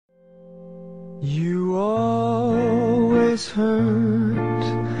You always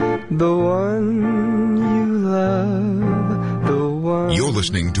hurt the one you love, the one. You're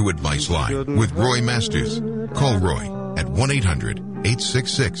listening to Advice Line with Roy Masters. Call Roy at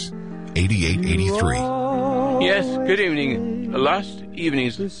 1-800-866-8883. Yes, good evening. Last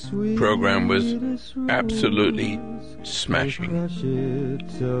evening's program was absolutely smashing.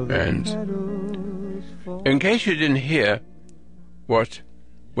 And in case you didn't hear what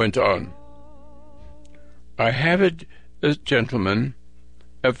went on, I have a gentleman,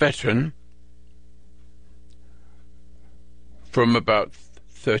 a veteran, from about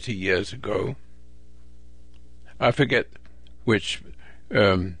 30 years ago. I forget which,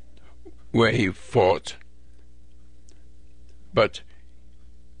 where he fought, but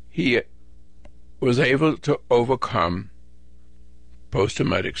he was able to overcome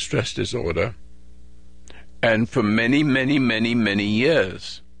post-traumatic stress disorder, and for many, many, many, many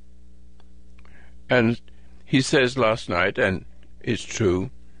years. And he says last night, and it's true,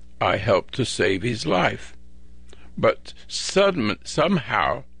 I helped to save his life. But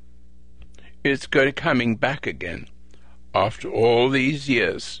somehow it's coming back again after all these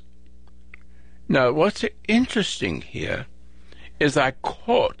years. Now, what's interesting here is I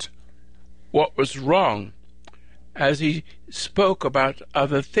caught what was wrong as he spoke about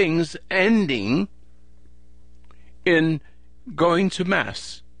other things ending in going to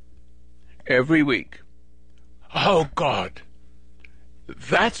Mass every week. Oh, God,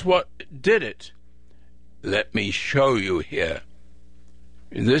 that's what did it. Let me show you here.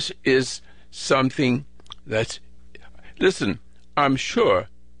 This is something that, listen, I'm sure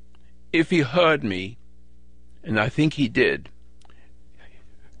if he heard me, and I think he did,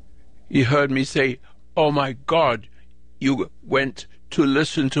 he heard me say, oh my God, you went to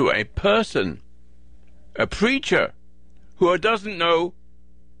listen to a person, a preacher, who doesn't know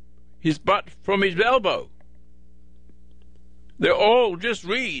his butt from his elbow. They all just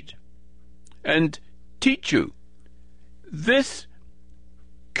read and teach you. This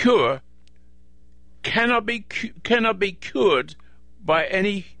cure cannot be cured by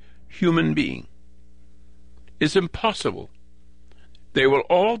any human being. It's impossible. They will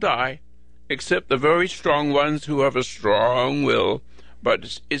all die, except the very strong ones who have a strong will,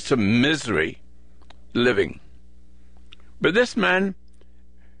 but it's a misery living. But this man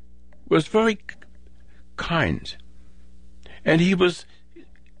was very kind, and he was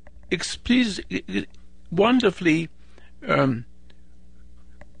wonderfully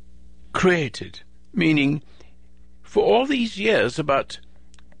created, meaning for all these years, about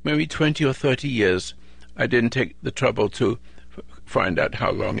maybe 20 or 30 years, I didn't take the trouble to find out how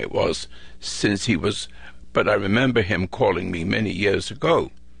long it was since he was, but I remember him calling me many years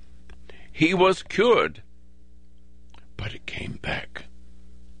ago. He was cured, but it came back.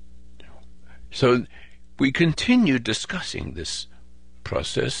 So we continued discussing this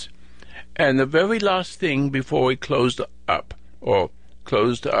process, and the very last thing before we closed up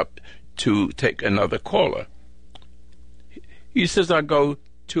to take another caller, he says, I go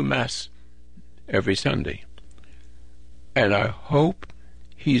to Mass every Sunday. And I hope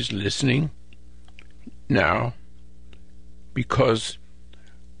he's listening now, because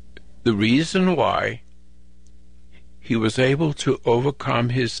the reason why he was able to overcome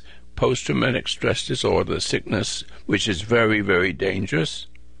his post-traumatic stress disorder sickness, which is very, very dangerous,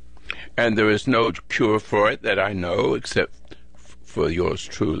 and there is no cure for it that I know except for yours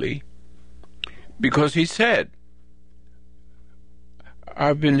truly, because he said,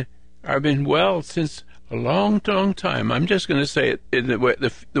 I've been well since a long, long time. I'm just going to say it in the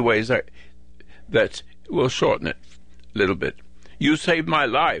ways that will shorten it a little bit. You saved my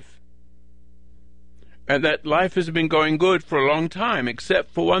life. And that life has been going good for a long time,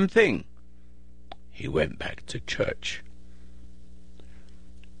 except for one thing. He went back to church.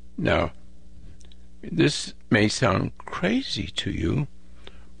 Now, this may sound crazy to you,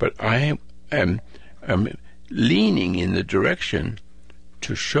 but I am leaning in the direction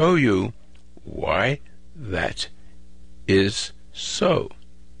to show you why that is so.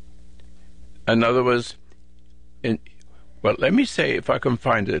 In other words, let me say, if I can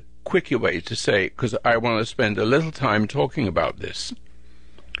find a quicker way to say, because I want to spend a little time talking about this,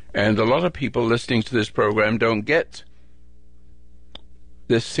 and a lot of people listening to this program don't get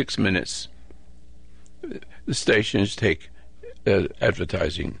this 6 minutes. The stations take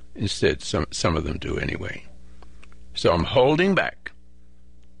advertising instead. Some of them do anyway. So I'm holding back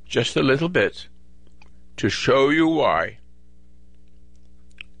just a little bit to show you why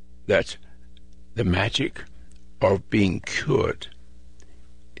that the magic of being cured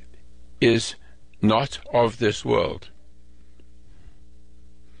is not of this world.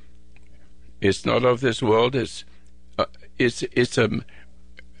 It's not of this world. It's an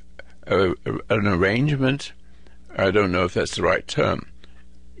arrangement. I don't know if that's the right term.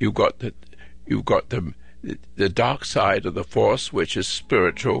 You've got the dark side of the force, which is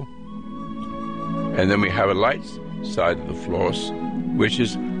spiritual, and then we have a light side of the force, which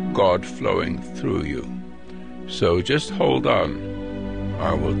is God flowing through you. So just hold on.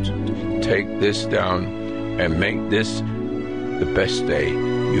 I will take this down and make this the best day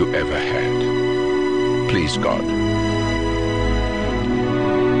you ever had. Please, God.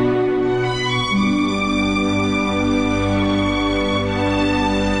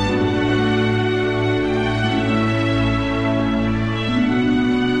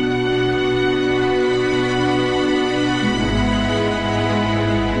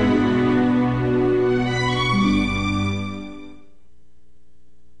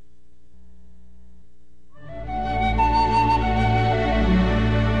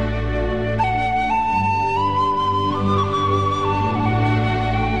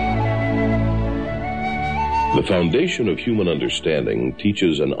 The foundation of human understanding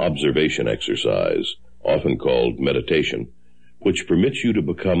teaches an observation exercise, often called meditation, which permits you to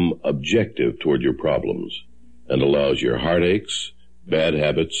become objective toward your problems and allows your heartaches, bad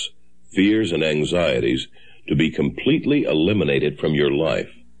habits, fears, and anxieties to be completely eliminated from your life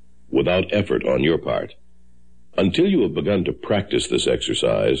without effort on your part. Until you have begun to practice this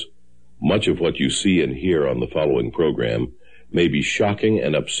exercise, much of what you see and hear on the following program may be shocking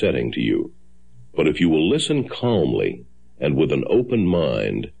and upsetting to you. But if you will listen calmly and with an open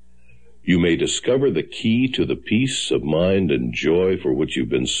mind, you may discover the key to the peace of mind and joy for which you've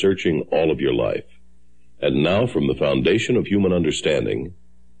been searching all of your life. And now, from the foundation of human understanding,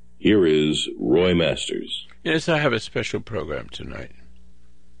 here is Roy Masters. Yes, I have a special program tonight.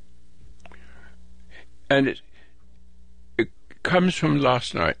 And it comes from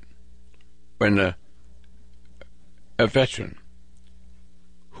last night when a veteran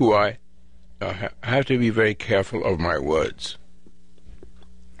who I have to be very careful of my words.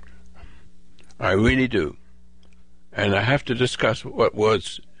 I really do. And I have to discuss what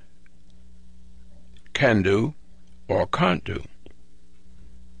words can do or can't do.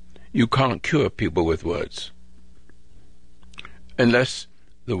 You can't cure people with words unless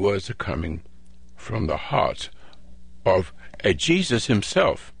the words are coming from the heart of a Jesus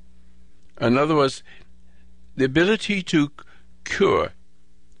himself. In other words, the ability to cure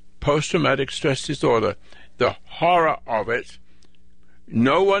post-traumatic stress disorder, the horror of it,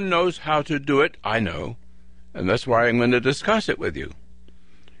 no one knows how to do it. I know, and that's why I'm going to discuss it with you.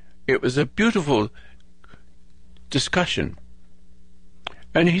 It was a beautiful discussion.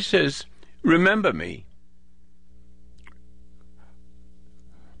 And he says, remember me.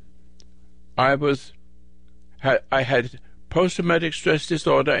 I had post-traumatic stress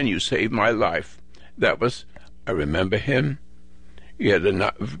disorder and you saved my life. I remember him. He had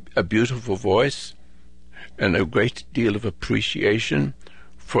a beautiful voice and a great deal of appreciation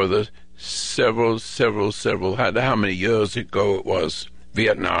for the several, how many years ago it was,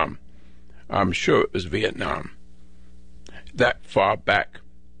 Vietnam. I'm sure it was Vietnam. That far back.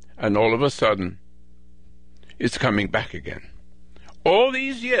 And all of a sudden, it's coming back again. All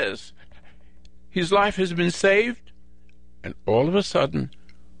these years, his life has been saved, and all of a sudden,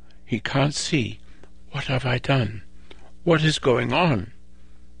 he can't see, what have I done? What is going on?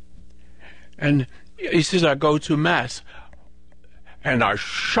 And he says, I go to Mass, and I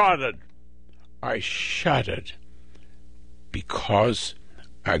shuddered, because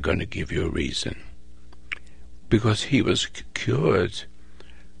I'm going to give you a reason. Because he was cured.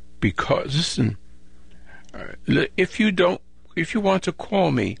 Because, listen, if you want to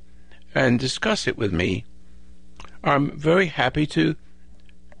call me and discuss it with me, I'm very happy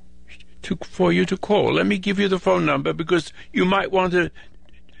for you to call. Let me give you the phone number, because you might want to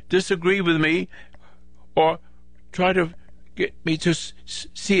disagree with me or try to get me to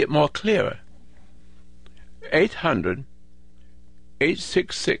see it more clearer.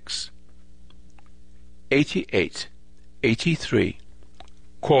 800-866-8883.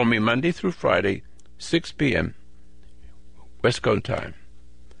 Call me Monday through Friday, 6 p.m. West Coast time.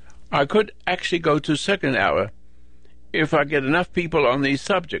 I could actually go to second hour if I get enough people on these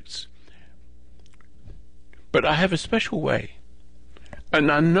subjects. But I have a special way, an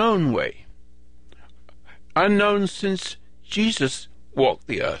unknown way, unknown since Jesus walked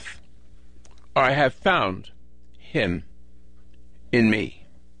the earth. I have found him in me.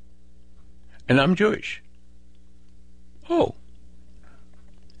 And I'm Jewish. Oh,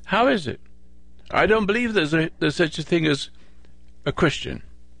 how is it? I don't believe there's such a thing as a Christian.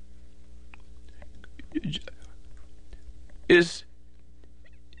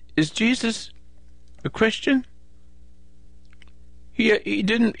 Is Jesus a Christian? He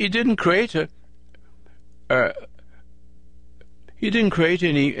didn't create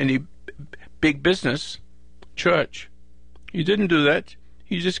any big business church. He didn't do that.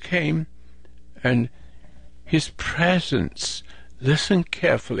 He just came, and his presence, listen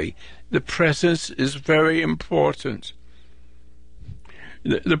carefully, the presence is very important.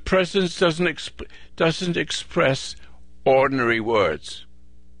 The presence doesn't express ordinary words.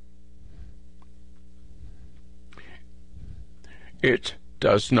 It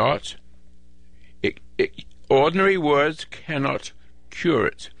does not. Ordinary words cannot cure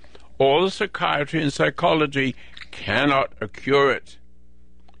it. All the psychiatry and psychology cannot cure it.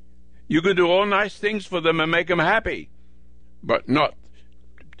 You could do all nice things for them and make them happy, but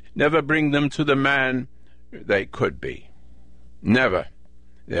never bring them to the man they could be. Never.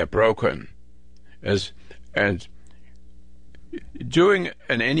 They're broken. And during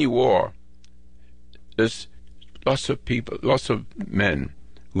any war, there's lots of people, lots of men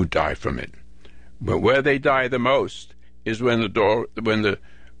who die from it. But where they die the most is when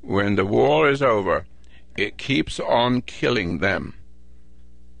the war is over. It keeps on killing them.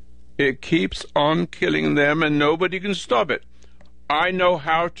 It keeps on killing them, and nobody can stop it. I know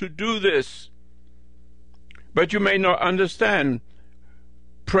how to do this, but you may not understand.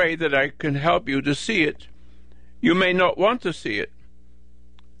 Pray that I can help you to see it. You may not want to see it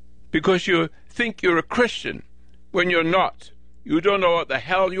because you think you're a Christian when you're not. You don't know what the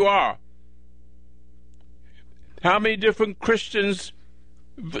hell you are. How many different Christians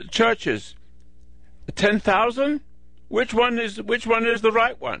churches? 10,000? Which one is the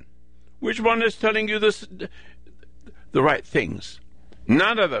right one? Which one is telling you the right things?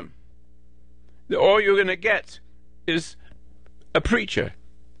 None of them. All you're going to get is a preacher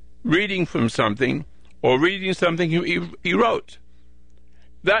reading from something, or reading something he wrote.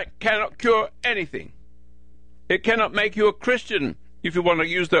 That cannot cure anything. It cannot make you a Christian, if you want to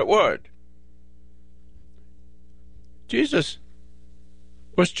use that word. Jesus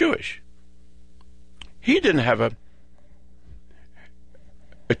was Jewish. He didn't have a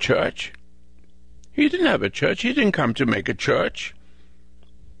church. He didn't have a church. He didn't come to make a church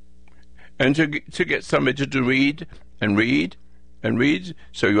and to get somebody to read and read and read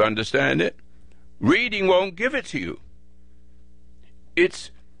so you understand it. Reading won't give it to you. It's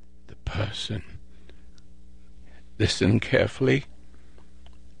the person. Listen carefully.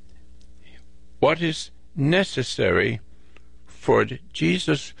 What is necessary for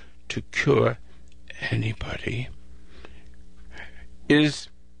Jesus to cure anybody is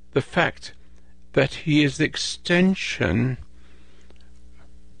the fact that he is the extension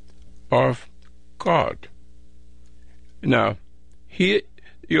of God. Now,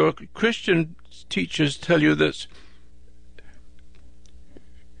 your Christian teachers tell you that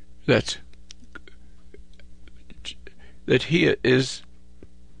he is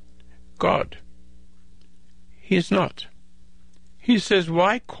God. He is not. He says,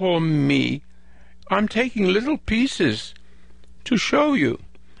 why call me? I'm taking little pieces to show you.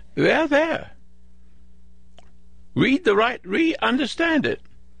 They're there. Understand it.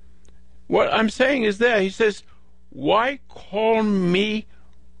 What I'm saying is there. He says, why call me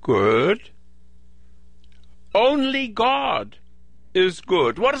good? Only God is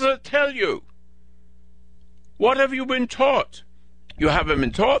good. What does it tell you? What have you been taught? You haven't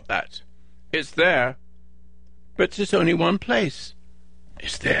been taught that. It's there. But it's only one place.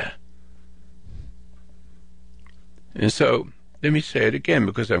 It's there. And so, let me say it again,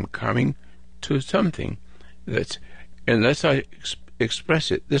 because I'm coming to something that, unless I express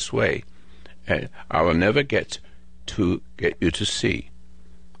it this way, I will never get you to see.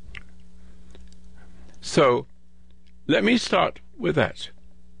 So, let me start with that.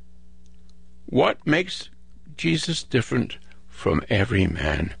 What makes Jesus different from every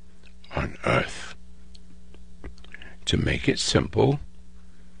man on earth? To make it simple,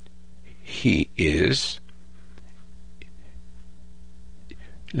 he is,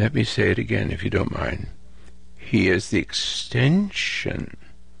 let me say it again if you don't mind, he is the extension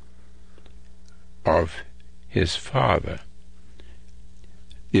of his Father,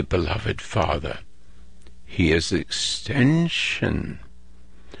 the beloved Father. He is the extension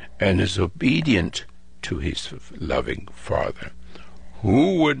and is obedient to his loving Father.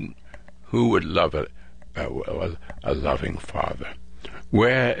 Who would love a loving Father?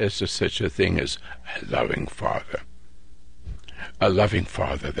 Where is there such a thing as a loving Father? A loving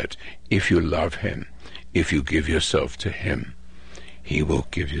Father that if you love him, if you give yourself to him, he will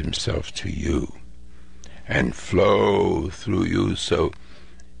give himself to you and flow through you, so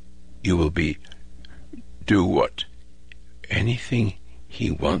you will do anything He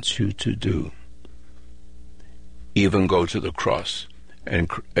wants you to do. Even go to the cross and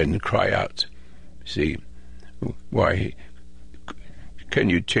cry out. See, why can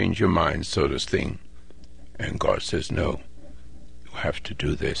you change your mind, sort of thing? And God says, no, you have to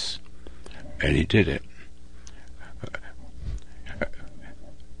do this. And he did it.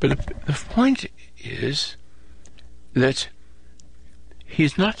 But the point is that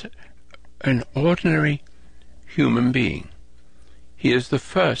he's not an ordinary human being. He is the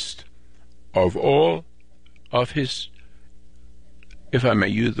first of all of his, if I may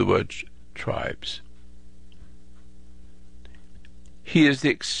use the word, tribes. He is the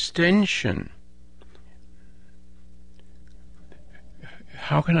extension.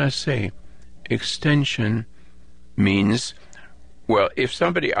 How can I say? Extension means, well, if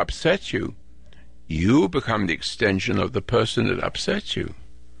somebody upsets you, you become the extension of the person that upsets you.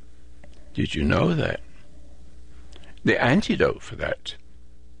 Did you know that? The antidote for that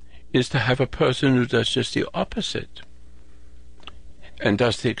is to have a person who does just the opposite and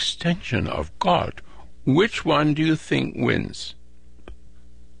does the extension of God. Which one do you think wins?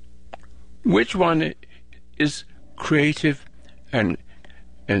 Which one is creative and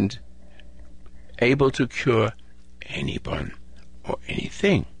able to cure anyone or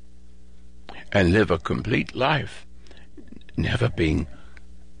anything and live a complete life, never being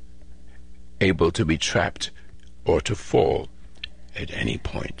able to be trapped or to fall at any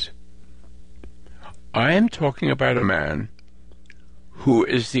point? I am talking about a man who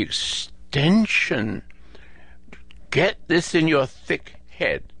is the extension. Get this in your thick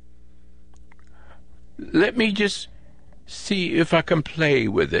head. Let me just see if I can play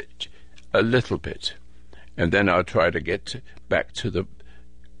with it a little bit, and then I'll try to get back to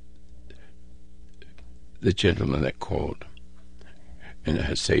the gentleman that called and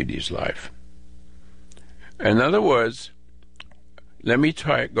has saved his life. In other words, let me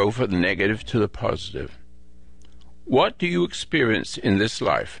go for the negative to the positive. What do you experience in this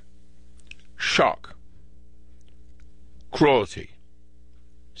life? Shock, cruelty,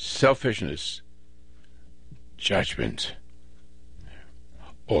 selfishness, judgment,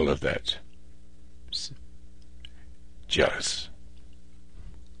 all of that. Jealous.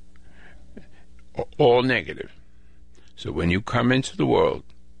 All negative. So when you come into the world,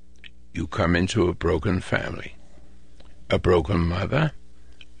 you come into a broken family, a broken mother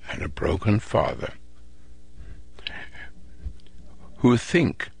and a broken father who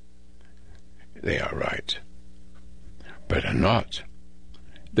think they are right, but are not.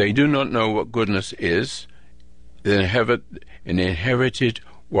 They do not know what goodness is. They inherited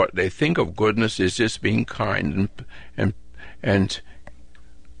what they think of goodness is just being kind and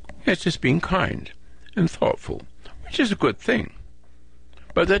it's just being kind and thoughtful, which is a good thing.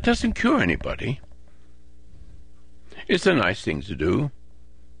 But that doesn't cure anybody. It's a nice thing to do.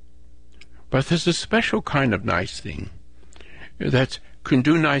 But there's a special kind of nice thing that can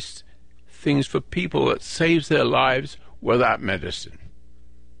do nice things for people that saves their lives without medicine.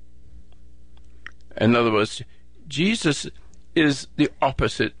 In other words, Jesus is the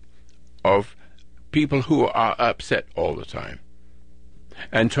opposite of people who are upset all the time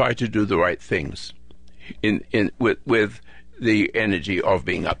and try to do the right things with the energy of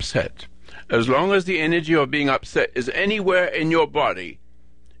being upset. As long as the energy of being upset is anywhere in your body,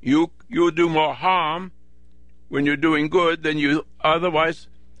 you'll do more harm when you're doing good than you otherwise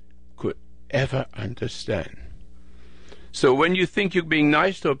could ever understand. So when you think you're being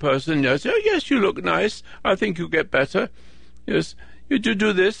nice to a person, you say, oh, yes, you look nice. I think you get better. Yes, you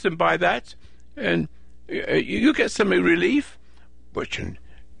do this and buy that, and you get some relief. But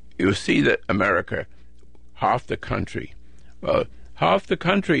you see that America, half the country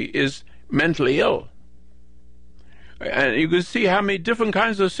is mentally ill. And you can see how many different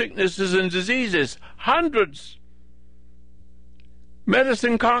kinds of sicknesses and diseases, hundreds.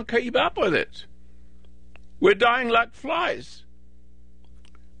 Medicine can't keep up with it. We're dying like flies.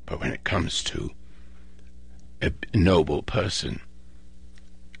 But when it comes to a noble person,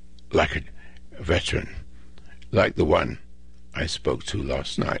 like a veteran, like the one I spoke to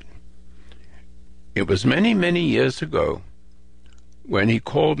last night, it was many, many years ago when he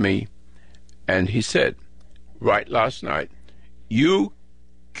called me and he said, right last night, you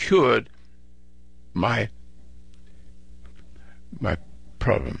cured my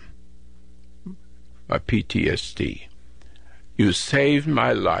problem, my PTSD. You saved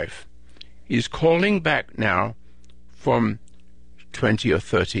my life. He's calling back now from 20 or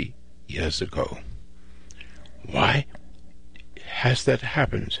 30 years ago. Why has that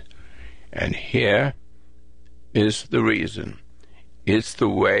happened? And here is the reason. It's the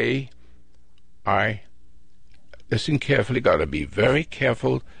way I listen carefully, got to be very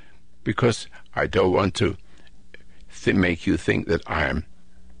careful, because I don't want to make you think that I'm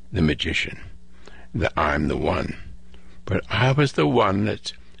the magician, that I'm the one. But I was the one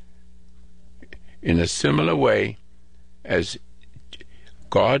that, in a similar way as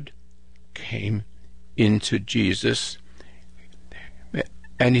God came into Jesus,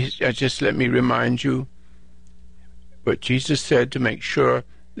 and just let me remind you what Jesus said to make sure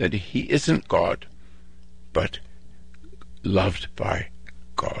that he isn't God, but loved by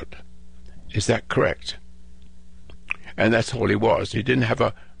God. Is that correct? And that's all he was. He didn't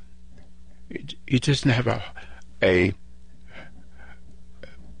have he doesn't have a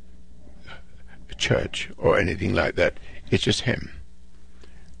church or anything like that. It's just him.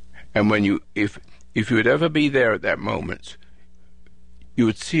 And when if you would ever be there at that moment, you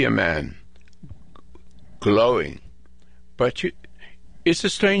would see a man glowing. But it's a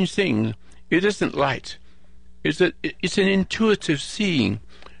strange thing. It isn't light. It's an intuitive seeing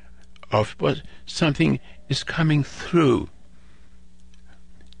of what something is coming through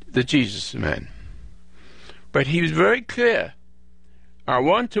the Jesus man. But he was very clear. I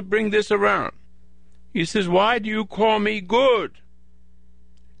want to bring this around. He says, why do you call me good?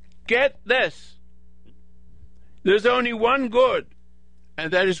 Get this. There's only one good,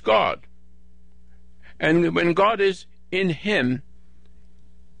 and that is God. And when God is in him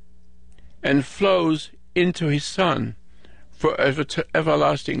and flows into his Son for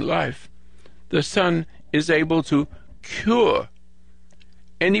everlasting life, the Son is able to cure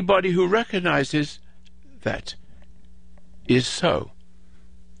anybody who recognizes that is so.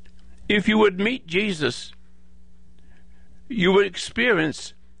 If you would meet Jesus, you would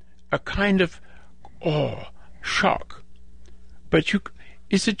experience a kind of awe, shock. But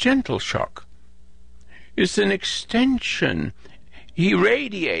it's a gentle shock. It's an extension. He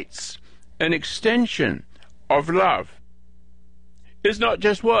radiates an extension of love. It's not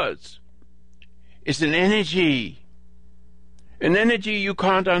just words. It's an energy you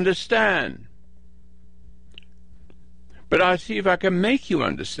can't understand. But I'll see if I can make you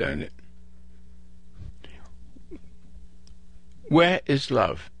understand it. Where is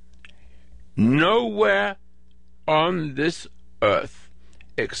love? Nowhere on this earth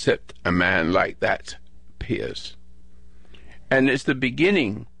except a man like that appears. And it's the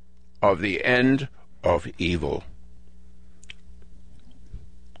beginning of the end of evil.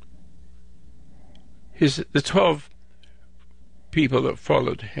 The 12 people that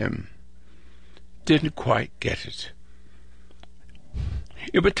followed him didn't quite get it.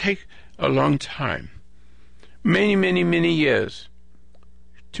 It would take a long time, many, many, many years,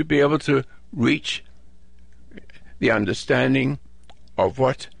 to be able to reach the understanding of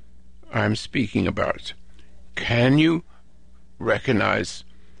what I'm speaking about. Can you recognize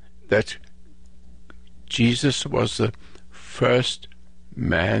that Jesus was the first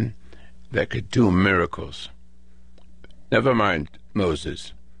man that could do miracles? Never mind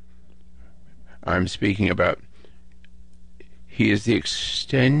Moses. I'm speaking about he is the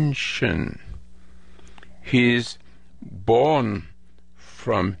extension. He is born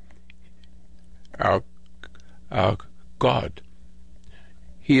from our God.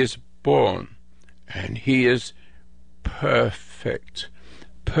 He is born, and he is perfect,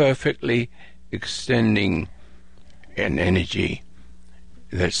 perfectly extending an energy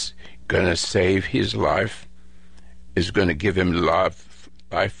that's going to save his life, is going to give him life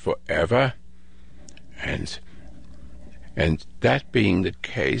forever, and that being the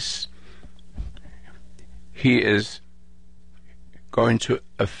case, he is going to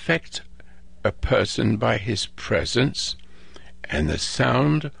affect a person by his presence and the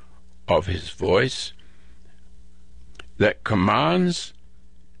sound of his voice that commands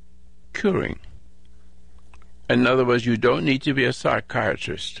curing. In other words, you don't need to be a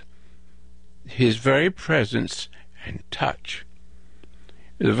psychiatrist. His very presence and touch,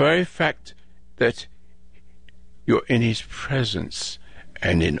 the very fact that you're in his presence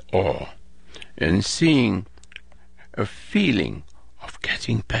and in awe, and seeing a feeling of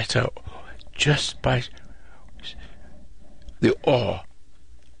getting better just by the awe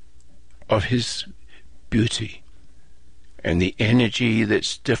of his beauty and the energy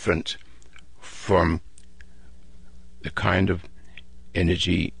that's different from the kind of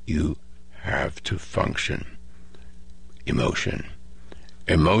energy you have to function. Emotion.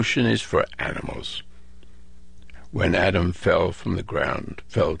 Emotion is for animals. When Adam fell from the ground,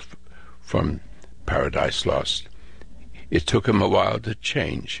 fell from Paradise Lost, it took him a while to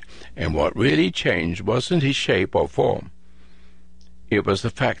change. And what really changed wasn't his shape or form. It was the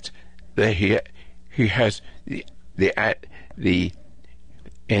fact that he has the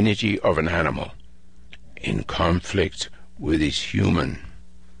energy of an animal in conflict with his human.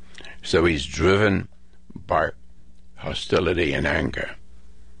 So he's driven by hostility and anger.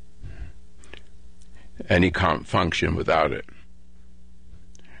 And he can't function without it.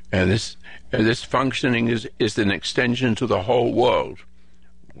 And this functioning is an extension to the whole world,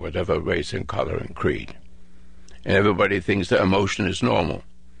 whatever race and color and creed. And everybody thinks that emotion is normal.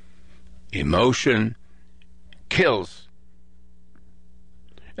 Emotion kills.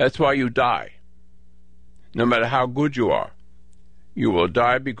 That's why you die. No matter how good you are, you will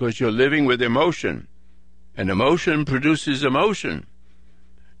die because you're living with emotion. And emotion produces emotion.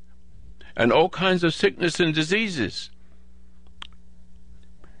 And all kinds of sickness and diseases.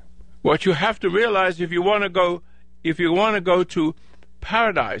 What you have to realize, if you want to go to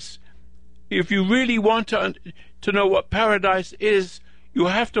paradise, if you really want to know what paradise is, you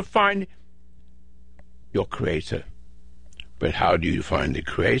have to find your Creator. But how do you find the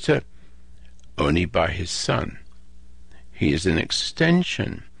Creator? Only by His Son. He is an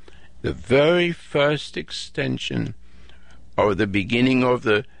extension, the very first extension of the beginning of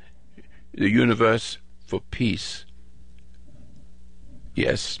the universe for peace.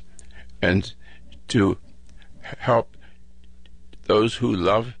 Yes, and to help those who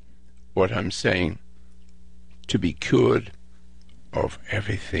love what I'm saying to be cured of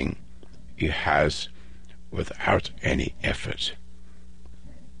everything he has without any effort.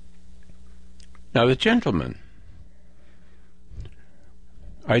 Now the gentleman,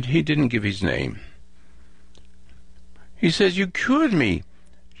 he didn't give his name. He says, "You cured me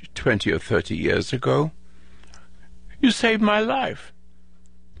 20 or 30 years ago. You saved my life.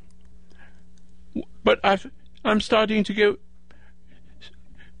 But I'm starting to get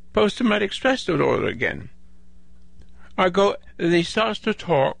post-traumatic stress disorder again." I go, and he starts to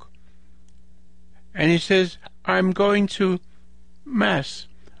talk, and he says, "I'm going to Mass."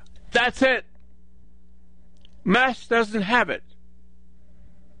 That's it. Mass doesn't have it.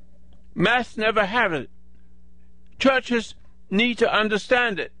 Mass never have it. Churches need to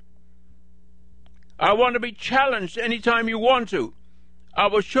understand it. I want to be challenged anytime you want to. I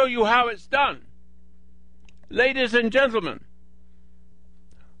will show you how it's done. Ladies and gentlemen,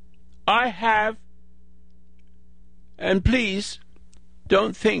 I have, and please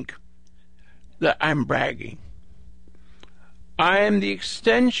don't think that I'm bragging. I am the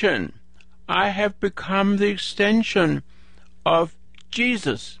extension. I have become the extension of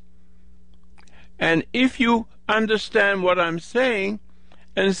Jesus. And if you understand what I'm saying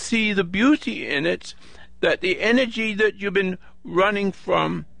and see the beauty in it, that the energy that you've been running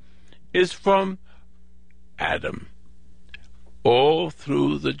from is from Adam, all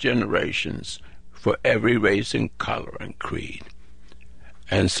through the generations, for every race and color and creed.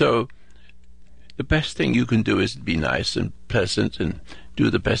 And so the best thing you can do is be nice and pleasant and do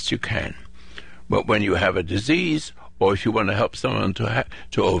the best you can. But when you have a disease, or if you want to help someone to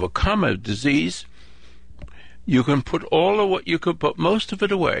overcome a disease, you can put most of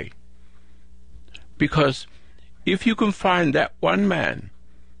it away. Because if you can find that one man,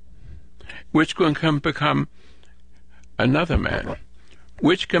 which can become another man,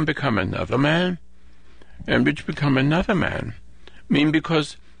 which can become another man, and which become another man,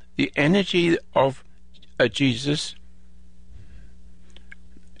 because the energy of Jesus,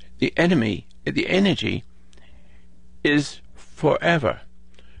 the energy is forever.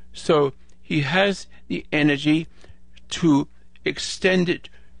 So he has the energy to extend it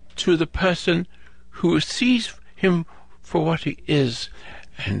to the person who sees him for what he is,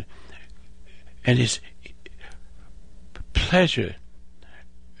 and his pleasure,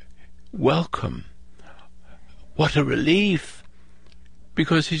 welcome. What a relief,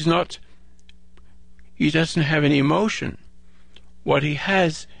 because he doesn't have any emotion. What he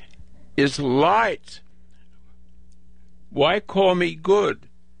has is light. Why call me good?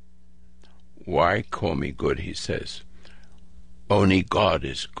 Why call me good, he says. Only God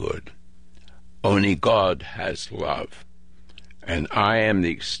is good. Only God has love. And I am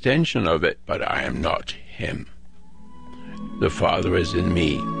the extension of it, but I am not him. The Father is in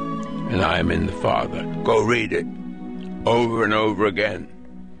me, and I am in the Father. Go read it over and over again.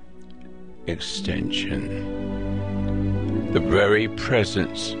 Extension. The very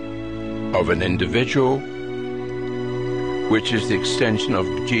presence of an individual, which is the extension of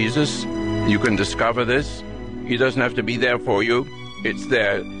Jesus. You can discover this. He doesn't have to be there for you. It's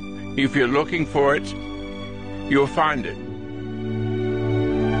there. If you're looking for it, you'll find it.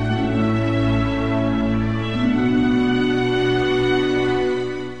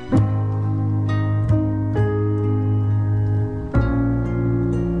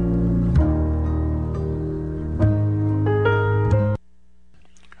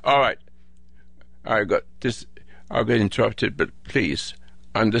 All right. I got I'll get interrupted, but please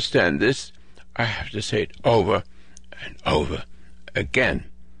understand this. I have to say it over and over again.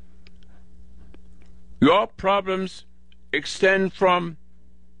 Your problems extend from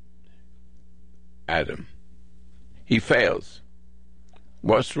Adam. He fails.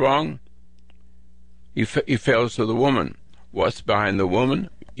 What's wrong? He fails to the woman. What's behind the woman?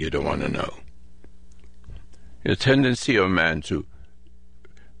 You don't want to know. The tendency of a man to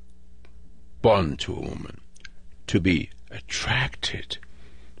bond to a woman, to be attracted.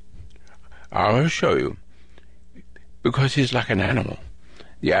 I'll show you. Because he's like an animal.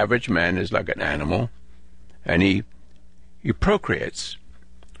 The average man is like an animal, and he procreates.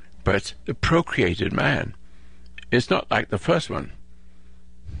 But the procreated man is not like the first one.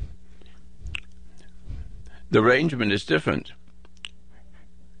 The arrangement is different.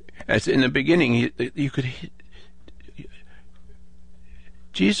 As in the beginning,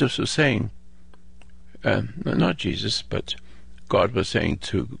 Jesus was saying, not Jesus, but God was saying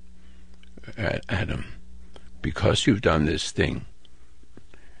to Adam, because you've done this thing,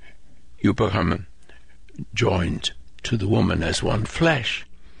 you become joined to the woman as one flesh.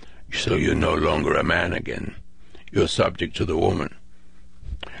 So you're no longer a man again. You're subject to the woman.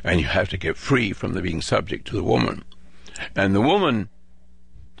 And you have to get free from the being subject to the woman. And the woman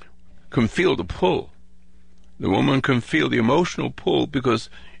can feel the pull. The woman can feel the emotional pull, because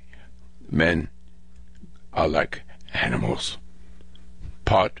men are like animals.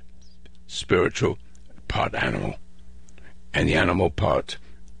 Part spiritual, part animal. And the animal part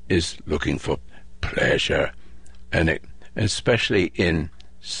is looking for pleasure, and especially in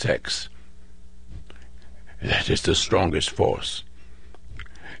sex. That is the strongest force.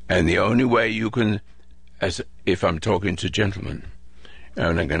 And the only way you can, as if I'm talking to gentlemen,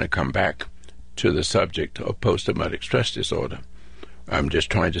 and I'm going to come back to the subject of post-traumatic stress disorder, I'm just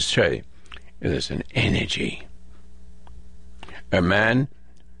trying to say there's an energy. A man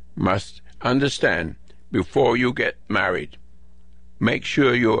must understand, before you get married, make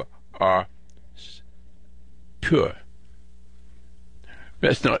sure you are pure.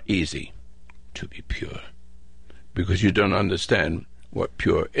 That's not easy, to be pure, because you don't understand what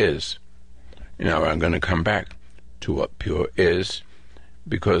pure is. Now I'm going to come back to what pure is,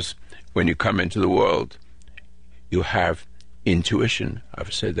 because when you come into the world, you have intuition.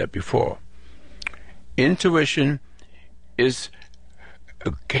 I've said that before. Intuition is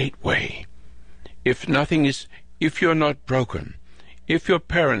a gateway. If you're not broken, if your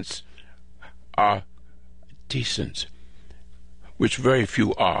parents are decent, which very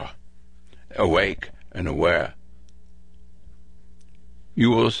few are, awake and aware, you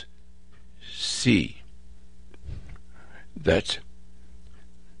will see that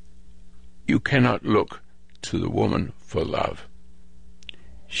you cannot look to the woman for love.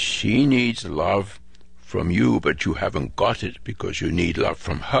 She needs love from you, but you haven't got it because you need love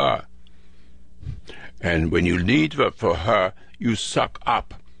from her. And when you need love for her, you suck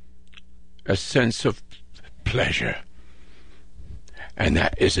up a sense of pleasure. And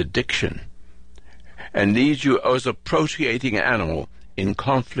that is addiction. And leaves you as a procreating animal in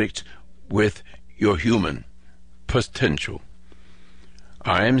conflict with your human potential.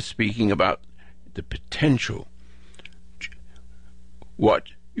 I am speaking about the potential. What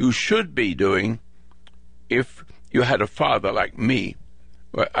you should be doing if you had a father like me.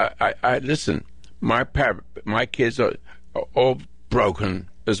 I listen, my kids are all broken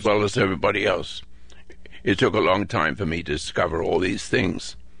as well as everybody else. It took a long time for me to discover all these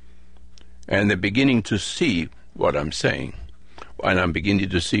things. And they're beginning to see what I'm saying. And I'm beginning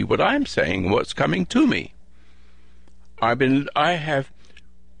to see what I'm saying, what's coming to me. I have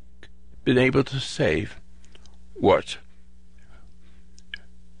been able to say what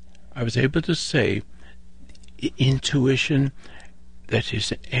I was able to say. The intuition that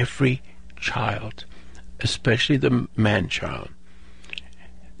is in every child, especially the man-child.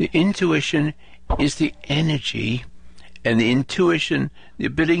 The intuition is the energy, and the intuition, the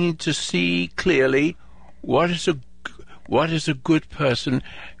ability to see clearly what is a good person.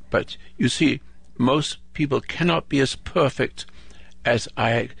 But you see, most people cannot be as perfect as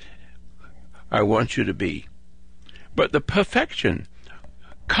I want you to be. But the perfection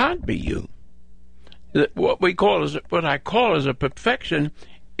can't be you. What I call as a perfection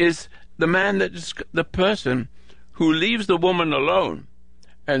is the man that is the person who leaves the woman alone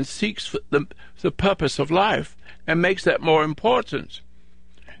and seeks the purpose of life and makes that more important.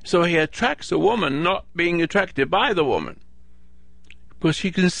 So he attracts a woman, not being attracted by the woman, because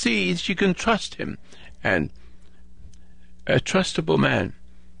she can see, she can trust him. And a trustable man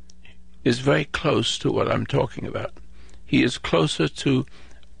is very close to what I'm talking about. He is closer to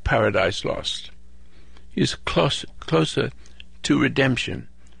Paradise Lost. is closer to redemption.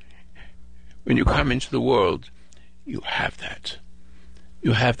 When you come into the world, you have that.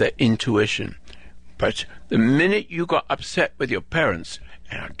 You have that intuition. But the minute you got upset with your parents,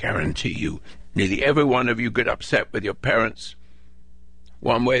 and I guarantee you, nearly every one of you get upset with your parents,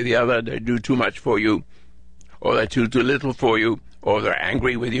 one way or the other, they do too much for you, or they do too little for you, or they're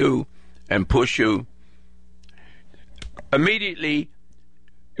angry with you and push you. Immediately,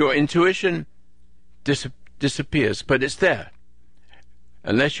 your intuition disappears, but it's there.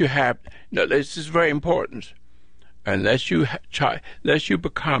 Unless you have, no, this is very important. Unless you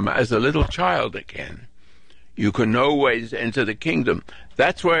become as a little child again, you can no ways enter the kingdom.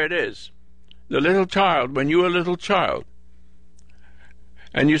 That's where it is. The little child, when you were a little child,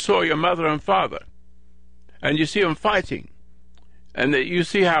 and you saw your mother and father, and you see them fighting, and that you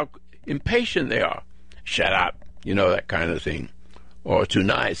see how impatient they are. Shut up, you know, that kind of thing. Or too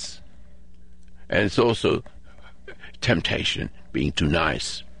nice. And it's also temptation, being too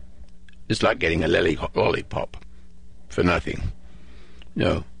nice. It's like getting a lollipop for nothing.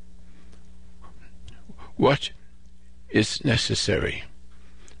 No. What is necessary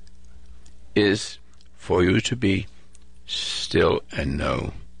is for you to be still and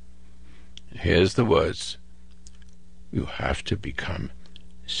know. Here's the words. You have to become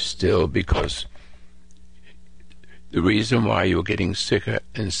still, because the reason why you're getting sicker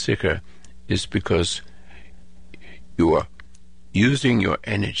and sicker is because you are using your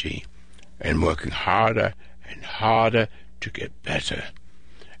energy and working harder and harder to get better.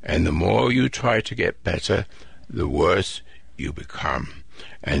 And the more you try to get better, the worse you become.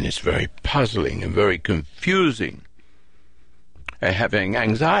 And it's very puzzling and very confusing. And having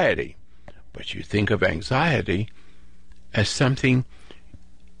anxiety. But you think of anxiety as something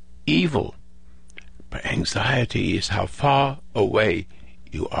evil. But anxiety is how far away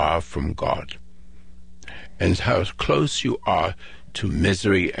you are from God, and how close you are to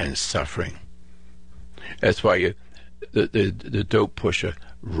misery and suffering. That's why the dope pusher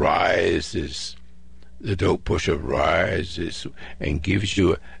rises. The dope pusher rises and gives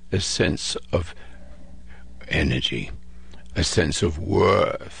you a sense of energy, a sense of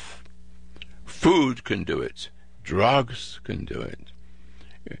worth. Food can do it. Drugs can do it.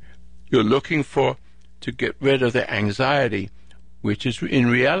 You're looking to get rid of the anxiety, which is in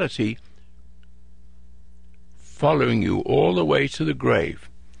reality following you all the way to the grave,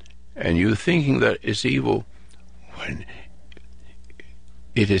 and you thinking that it's evil when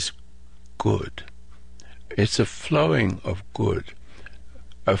it is good. It's a flowing of good,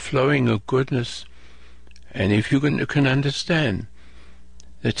 a flowing of goodness. And if you can understand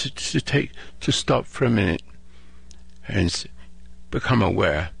that to stop for a minute and become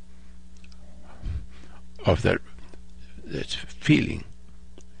aware of that feeling,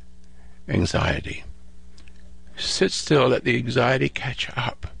 anxiety. Sit still, let the anxiety catch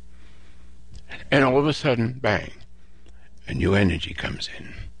up, and all of a sudden, bang, a new energy comes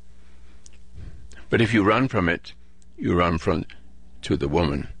in. But if you run from it, you run to the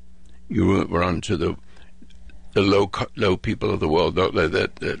woman, you run to the low people of the world. Don't let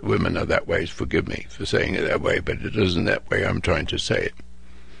that women are that way. Forgive me for saying it that way, but it isn't that way I'm trying to say it.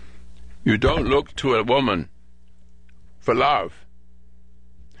 You don't look to a woman for love.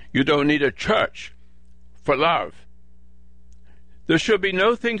 You don't need a church for love. There should be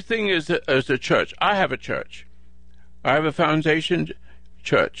no thing as a church. I have a church. I have a foundation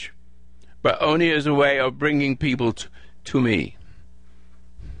church, but only as a way of bringing people to me.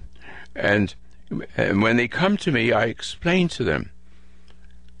 And when they come to me, I explain to them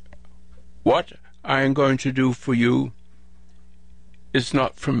what I am going to do for you is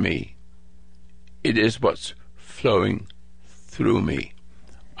not from me. It is what's flowing through me.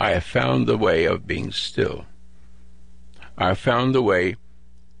 I have found the way of being still. I have found the way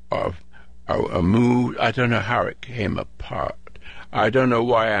of a move. I don't know how it came apart. I don't know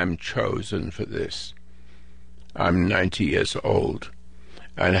why I'm chosen for this. I'm 90 years old,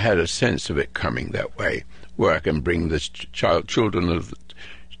 and I had a sense of it coming that way, where I can bring the children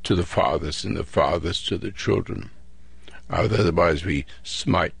to the fathers, and the fathers to the children. Otherwise we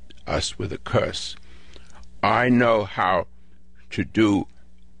smite us with a curse. I know how to do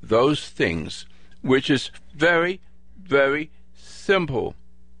those things, which is very, very simple.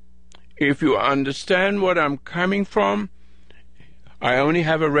 If you understand what I'm coming from, I only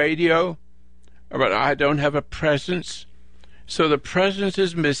have a radio, but I don't have a presence. So the presence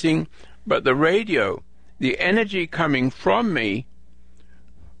is missing, but the radio, the energy coming from me,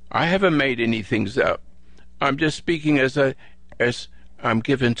 I haven't made any things up. I'm just speaking as I'm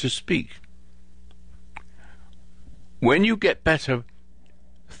given to speak. When you get better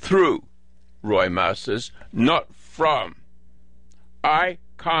through Roy Masters, not from. I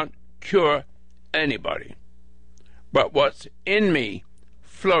can't cure anybody. But what's in me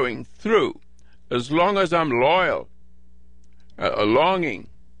flowing through, as long as I'm loyal, a longing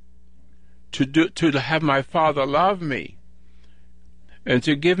to have my Father love me and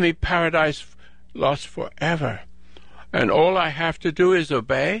to give me paradise lost forever. And all I have to do is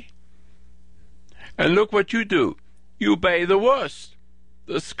obey. And look what you do. You obey the worst,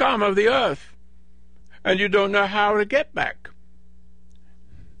 the scum of the earth, and you don't know how to get back.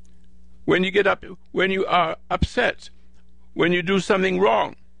 When you are upset, when you do something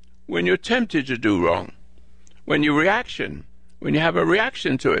wrong, when you're tempted to do wrong, when you have a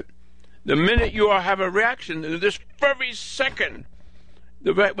reaction to it, the minute you have a reaction, in this very second,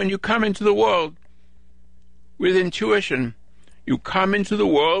 when you come into the world with intuition, you come into the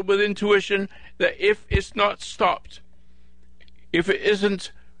world with intuition that if it's not stopped, if it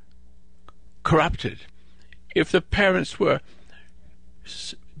isn't corrupted, if the parents were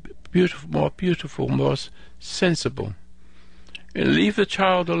more beautiful, more sensible, and leave the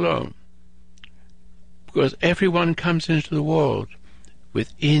child alone, because everyone comes into the world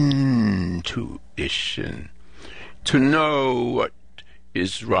with intuition, to know what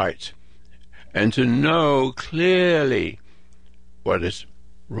is right and to know clearly what is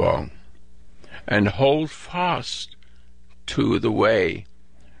wrong, and hold fast to the way.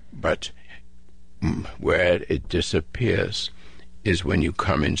 But where it disappears is when you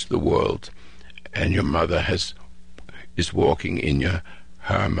come into the world and your mother is walking in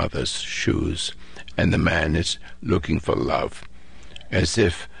her mother's shoes, and the man is looking for love, as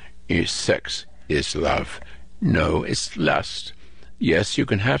if sex is love. No, it's lust. Yes, you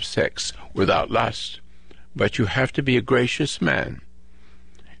can have sex without lust, but you have to be a gracious man.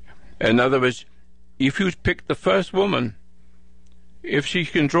 In other words, if you pick the first woman, if she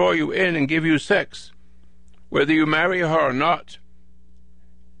can draw you in and give you sex, whether you marry her or not,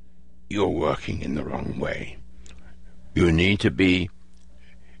 you're working in the wrong way. You need to be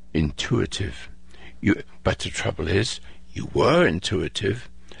intuitive. But the trouble is, you were intuitive,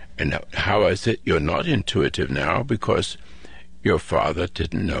 and how is it you're not intuitive now? Because your father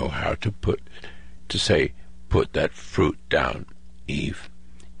didn't know how to put that fruit down, Eve.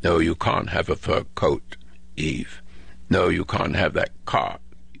 No, you can't have a fur coat, Eve. No, you can't have that car.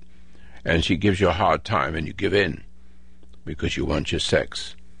 And she gives you a hard time, and you give in because you want your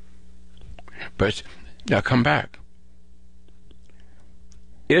sex. But now come back.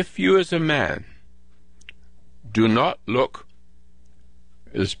 If you as a man do not look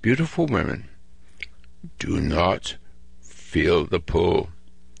as beautiful women, do not feel the pull.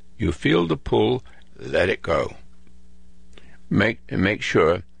 You feel the pull, let it go. Make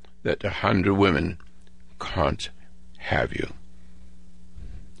sure that 100 women can't have you.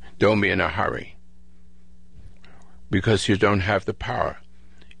 Don't be in a hurry, because you don't have the power.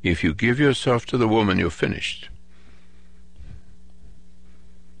 If you give yourself to the woman, you're finished.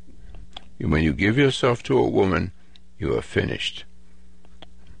 When you give yourself to a woman, you are finished.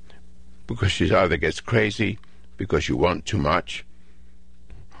 Because she either gets crazy because you want too much,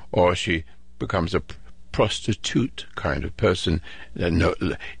 or she becomes a prostitute kind of person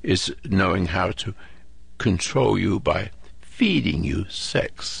that is knowing how to control you by feeding you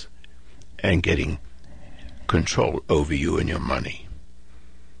sex and getting control over you and your money.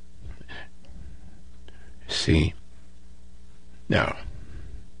 See? Now,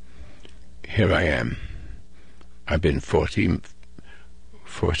 here I am. I've been 40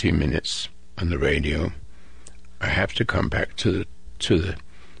 minutes on the radio. I have to come back to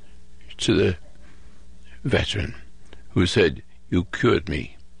the veteran who said, "You cured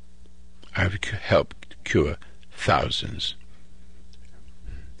me. I've helped cure thousands."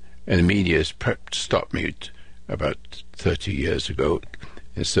 And the media has stopped me about 30 years ago,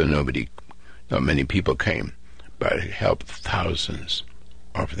 and so not many people came, but I helped thousands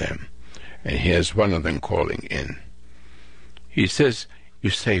of them. And here's one of them calling in. He says,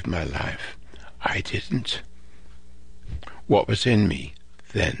 "You saved my life." I didn't. What was in me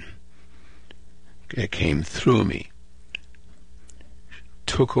then, it came through me,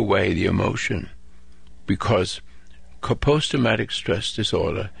 took away the emotion, because post-traumatic stress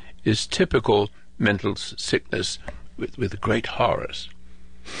disorder is typical mental sickness with great horrors.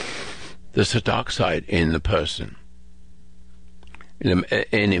 There's a dark side in the person, an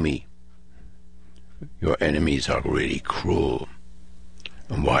enemy. Your enemies are really cruel.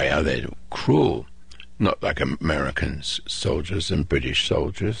 And why are they cruel? Not like American soldiers and British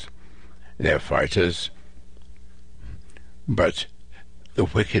soldiers. They're fighters. But the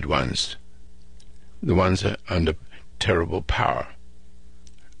wicked ones, the ones that are under terrible power,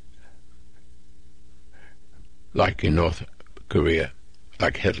 like in North Korea,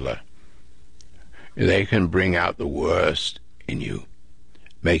 like Hitler. They can bring out the worst in you,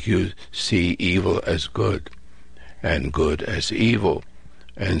 make you see evil as good and good as evil,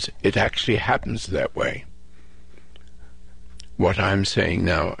 and it actually happens that way. What I'm saying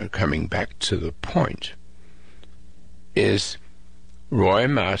now, coming back to the point, is Roy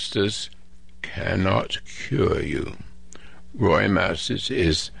Masters cannot cure you. Roy Masters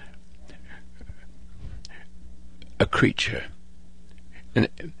is a creature, and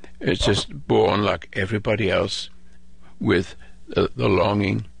it's just born like everybody else with the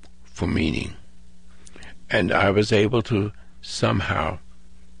longing for meaning. And I was able to somehow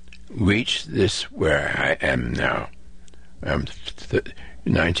reach this where I am now. I'm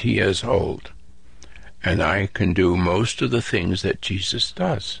 90 years old, and I can do most of the things that Jesus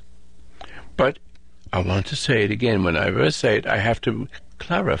does. But I want to say it again. Whenever I say it, I have to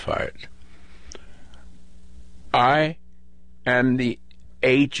clarify it. I am the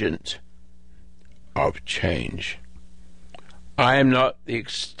agent of change. I am not the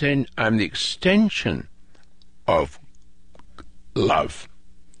I'm the extension of love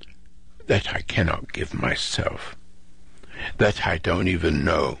that I cannot give myself, that I don't even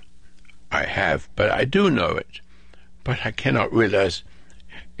know I have, but I do know it, but I cannot realize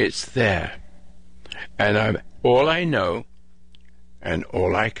it's there. And all I know and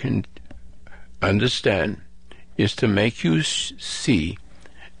all I can understand is to make you see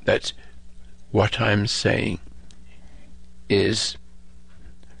that what I'm saying is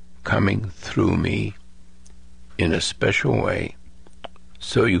coming through me in a special way,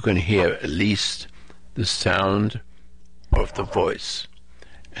 so you can hear at least the sound of the voice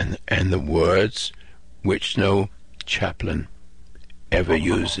and the words which no chaplain ever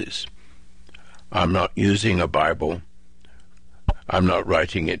uses. I'm not using a Bible. I'm not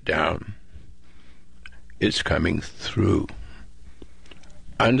writing it down. It's coming through.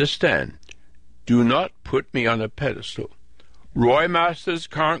 Understand, do not put me on a pedestal. Roy Masters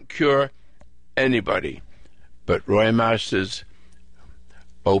can't cure anybody, but Roy Masters'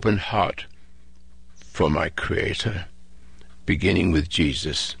 open heart for my Creator, beginning with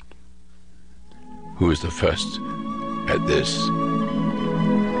Jesus, who was the first at this.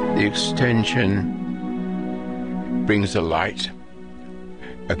 The extension brings a light,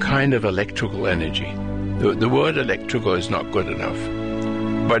 a kind of electrical energy. The word electrical is not good enough,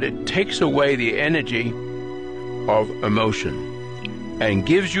 but it takes away the energy of emotion and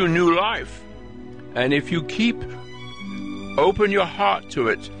gives you new life. And if you open your heart to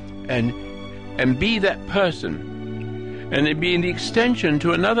it and be that person, and it be the extension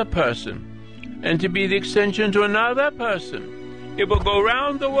to another person, and to be the extension to another person, it will go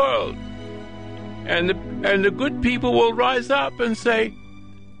round the world, and the good people will rise up and say,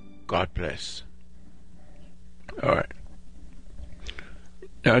 God bless. All right.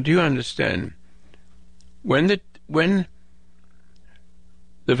 Now, do you understand? When the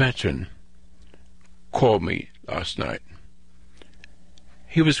veteran called me last night,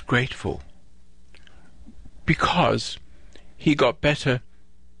 he was grateful because he got better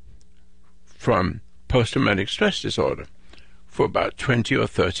from post-traumatic stress disorder for about 20 or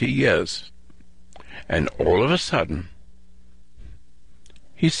 30 years. And all of a sudden,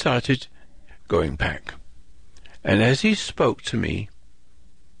 he started going back. And as he spoke to me,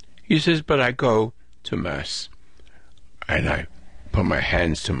 he says, but I go to Mass, and I put my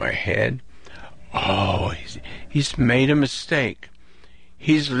hands to my head. Oh, he's made a mistake.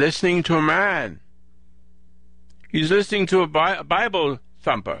 He's listening to a man. He's listening to a Bible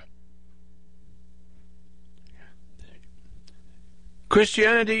thumper.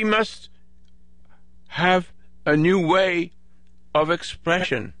 Christianity must have a new way of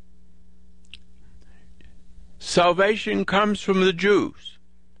expression. Salvation comes from the Jews.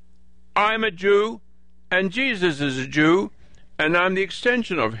 I'm a Jew, and Jesus is a Jew, and I'm the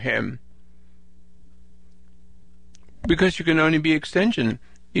extension of him. Because you can only be extension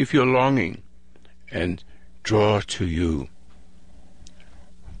if you're longing and draw to you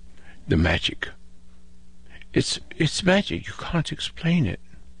the magic. It's magic. You can't explain it.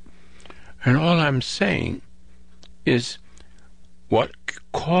 And all I'm saying is what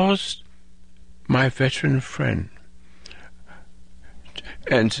caused my veteran friend.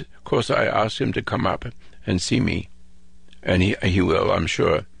 And, of course, I asked him to come up and see me. And he will, I'm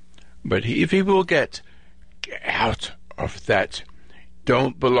sure. But if he will get out of that,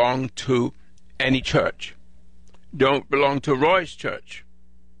 don't belong to any church. Don't belong to Roy's church.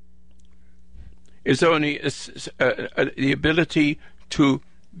 It's only the ability to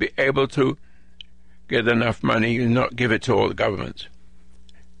be able to get enough money and not give it to all the government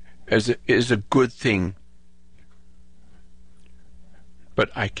is a good thing but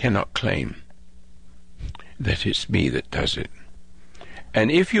I cannot claim that it's me that does it.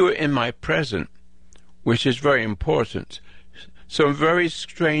 And if you are in my presence, which is very important, some very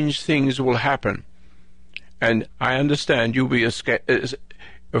strange things will happen. And I understand you'll be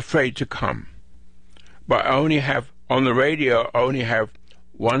afraid to come. But I only have, on the radio, I only have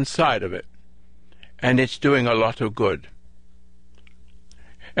one side of it. And it's doing a lot of good.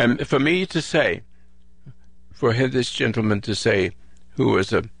 And for me to say, for this gentleman to say, who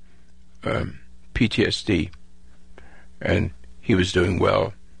was a PTSD, and he was doing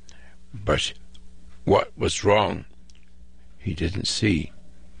well, but what was wrong, he didn't see.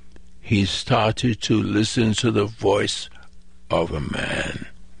 He started to listen to the voice of a man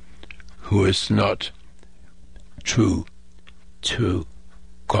who is not true to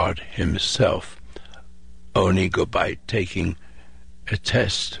God himself, only go by taking a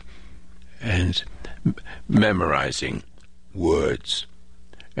test and memorizing words.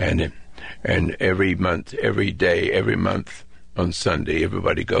 And every month, every day, every month on Sunday,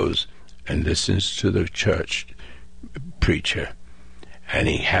 everybody goes and listens to the church preacher, and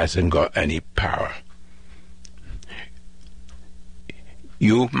he hasn't got any power.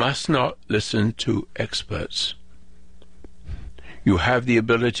 You must not listen to experts. You have the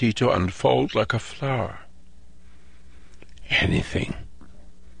ability to unfold like a flower. Anything.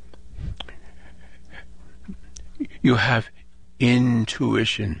 You have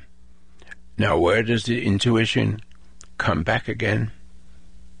intuition. Now, where does the intuition come back again?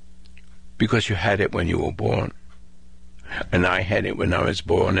 Because you had it when you were born. And I had it when I was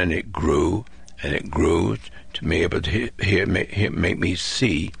born, and it grew to be able to make me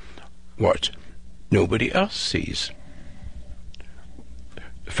see what nobody else sees.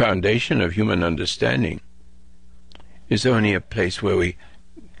 The foundation of human understanding is only a place where we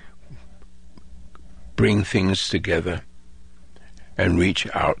bring things together and reach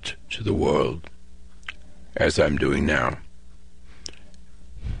out to the world, as I'm doing now.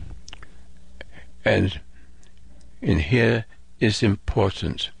 And in here is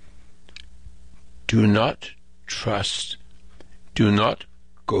important. Do not trust, do not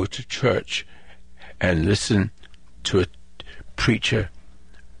go to church and listen to a preacher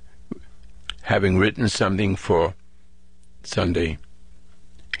having written something for Sunday.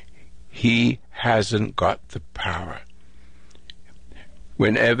 He hasn't got the power.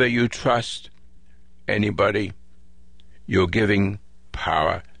 Whenever you trust anybody, you're giving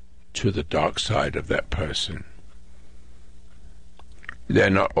power to the dark side of that person. They're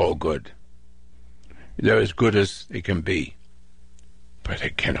not all good. They're as good as they can be, but they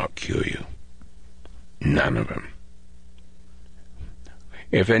cannot cure you. None of them.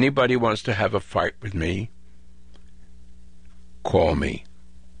 If anybody wants to have a fight with me, call me,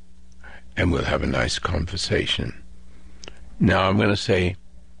 and we'll have a nice conversation. Now I'm going to say,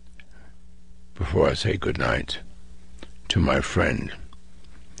 before I say good night, to my friend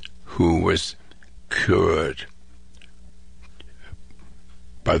who was cured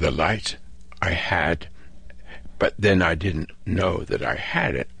by the light I had, but then I didn't know that I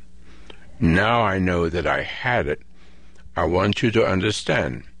had it. Now I know that I had it. I want you to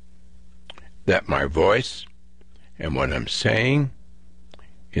understand that my voice and what I'm saying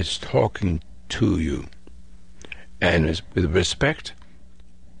is talking to you. And with respect,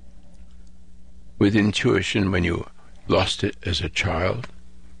 with intuition when you lost it as a child,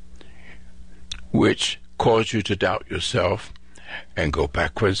 which caused you to doubt yourself and go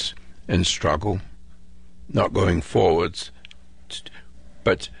backwards and struggle, not going forwards.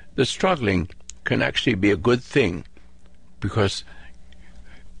 But the struggling can actually be a good thing, because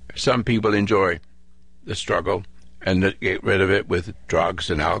some people enjoy the struggle and get rid of it with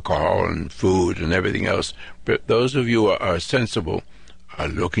drugs and alcohol and food and everything else. But those of you who are sensible are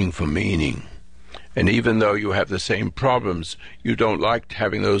looking for meaning. And even though you have the same problems, you don't like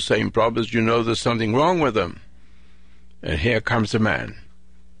having those same problems, you know there's something wrong with them. And here comes a man,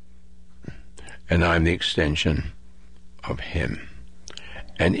 and I'm the extension of him.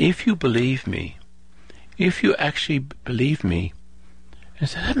 And if you believe me, if you actually believe me, and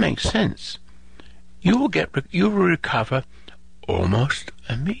say, that makes sense, you will recover almost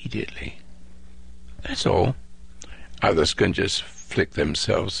immediately. That's all. Others can just flick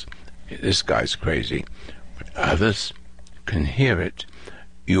themselves. This guy's crazy. But others can hear it.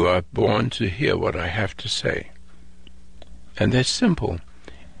 You are born to hear what I have to say. And they're simple.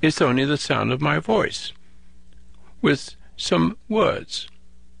 It's only the sound of my voice with some words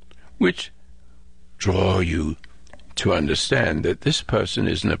which draw you to understand that this person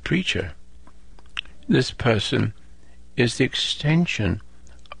isn't a preacher. This person is the extension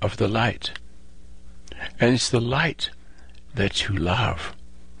of the light. And it's the light that you love.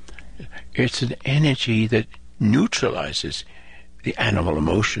 It's an energy that neutralizes the animal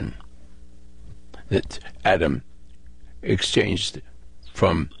emotion that Adam exchanged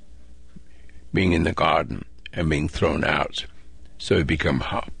from being in the garden and being thrown out. So he became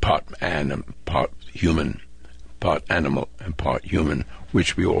part animal, part human, part animal and part human,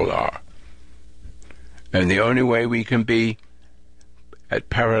 which we all are. And the only way we can be at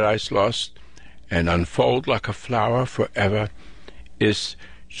Paradise Lost and unfold like a flower forever is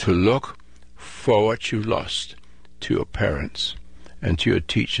to look for what you lost to your parents and to your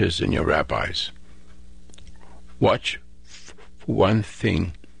teachers and your rabbis. Watch for one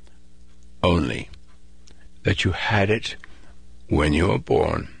thing only, that you had it when you were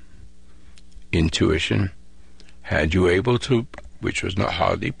born. Intuition. Had you able to, which was not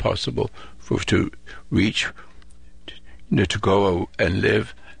hardly possible, to reach, to go and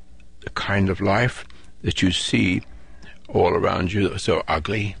live the kind of life that you see all around you that are so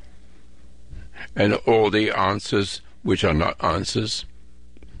ugly, and all the answers which are not answers,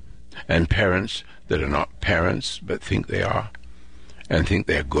 and parents that are not parents but think they are, and think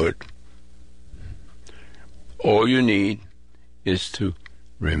they're good. All you need is to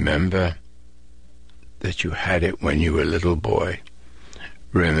remember that you had it when you were a little boy.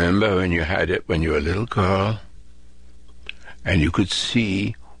 Remember when you had it when you were a little girl, and you could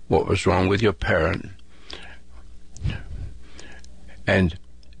see what was wrong with your parent, and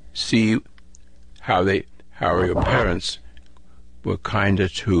see how your parents were kinder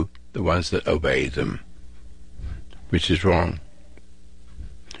to the ones that obeyed them, which is wrong.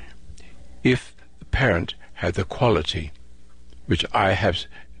 If the parent had the quality which I have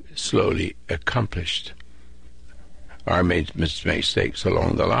slowly accomplished, I made mistakes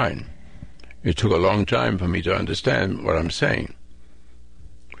along the line. It took a long time for me to understand what I'm saying.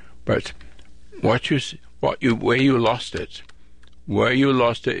 But where you lost it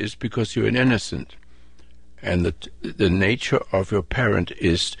is because you're an innocent, and the nature of your parent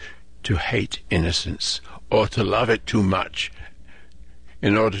is to hate innocence or to love it too much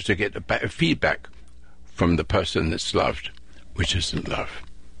in order to get the feedback from the person that's loved, which isn't love.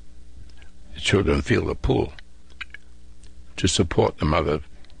 The children feel the pull to support the mother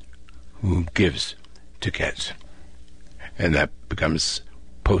who gives to get, and that becomes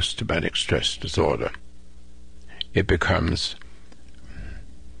post-traumatic stress disorder. It becomes,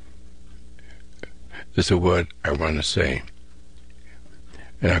 there's a word I want to say,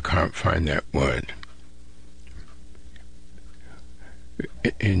 and I can't find that word.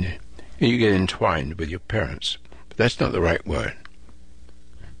 And you get entwined with your parents, but that's not the right word.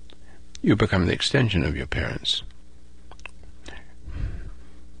 You become the extension of your parents.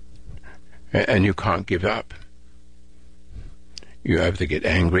 And you can't give up. You have to get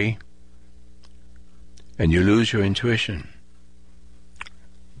angry, and you lose your intuition.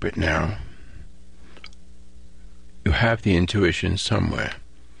 But now, you have the intuition somewhere.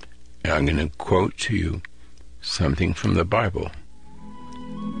 And I'm going to quote to you something from the Bible.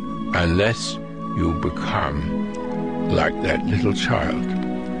 Unless you become like that little child,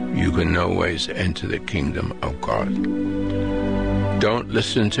 you can no ways enter the kingdom of God. Don't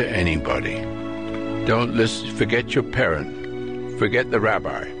listen to anybody. Don't listen. Forget your parent. Forget the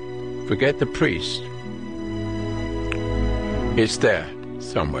rabbi. Forget the priest. It's there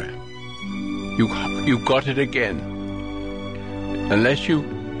somewhere. You got it again. Unless you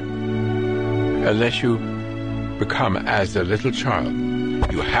become as a little child,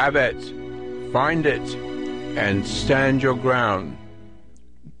 you have it. Find it and stand your ground.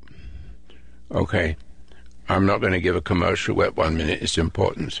 Okay. I'm not going to give a commercial at 1 minute. It's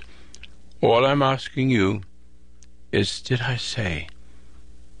important. All I'm asking you is, did I say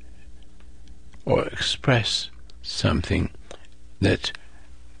or express something that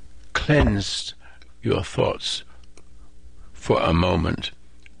cleansed your thoughts for a moment,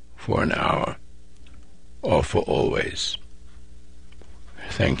 for an hour, or for always?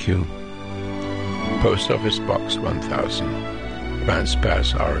 Thank you. Post Office Box 1000, Grants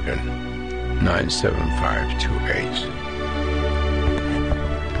Pass, Oregon, 97528.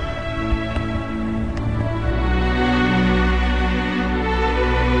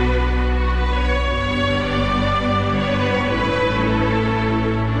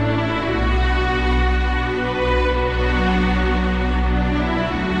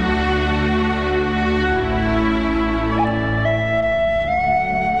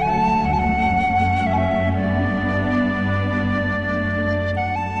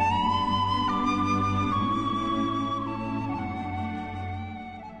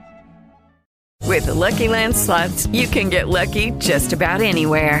 With the Lucky Land Slots, you can get lucky just about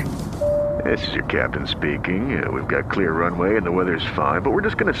anywhere. This is your captain speaking. We've got clear runway and the weather's fine, but we're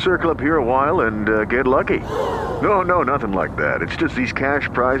just going to circle up here a while and get lucky. No, nothing like that. It's just these cash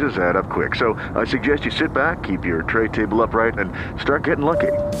prizes add up quick. So I suggest you sit back, keep your tray table upright, and start getting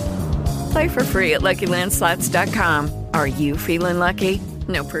lucky. Play for free at LuckyLandSlots.com. Are you feeling lucky?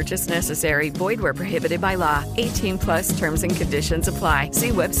 No purchase necessary. Void where prohibited by law. 18+ terms and conditions apply. See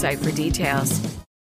website for details.